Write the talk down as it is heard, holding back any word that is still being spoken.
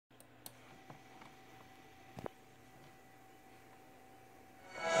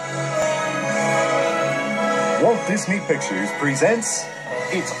Disney Pictures presents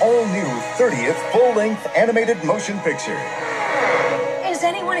its all-new 30th full-length animated motion picture. Is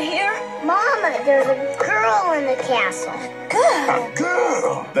anyone here? Mama, there's a girl in the castle. A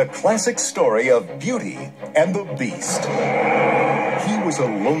girl! The classic story of Beauty and the Beast. He was a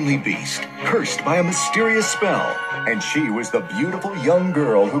lonely beast, cursed by a mysterious spell, and she was the beautiful young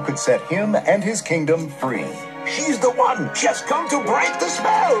girl who could set him and his kingdom free. She's the one just come to break the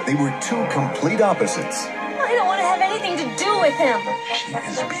spell. They were two complete opposites. I don't want to have anything to do with him. She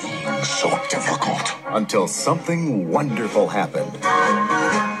is being so difficult. Until something wonderful happened.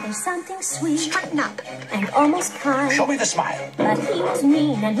 There's something sweet. Straighten up. And almost kind. Show me the smile. But he was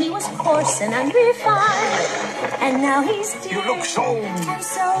mean and he was coarse and unrefined. And now he's dead. You look so... I'm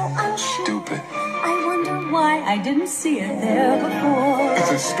so unsure. stupid. I wonder why I didn't see it there before.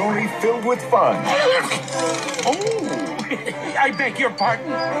 It's a story filled with fun. Oh, I beg your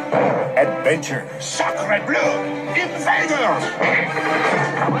pardon. Adventure. Sacre bleu, invaders!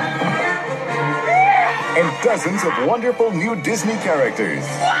 And dozens of wonderful new Disney characters.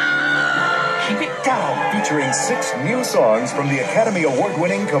 Keep it down. Featuring 6 new songs from the Academy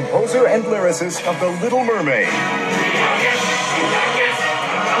Award-winning composer and lyricist of The Little Mermaid.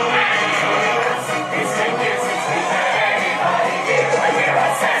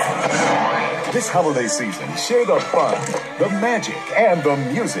 This holiday season, share the fun, the magic, and the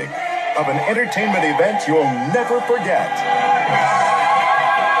music of an entertainment event you'll never forget.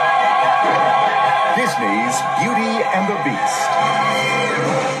 Disney's Beauty and the Beast.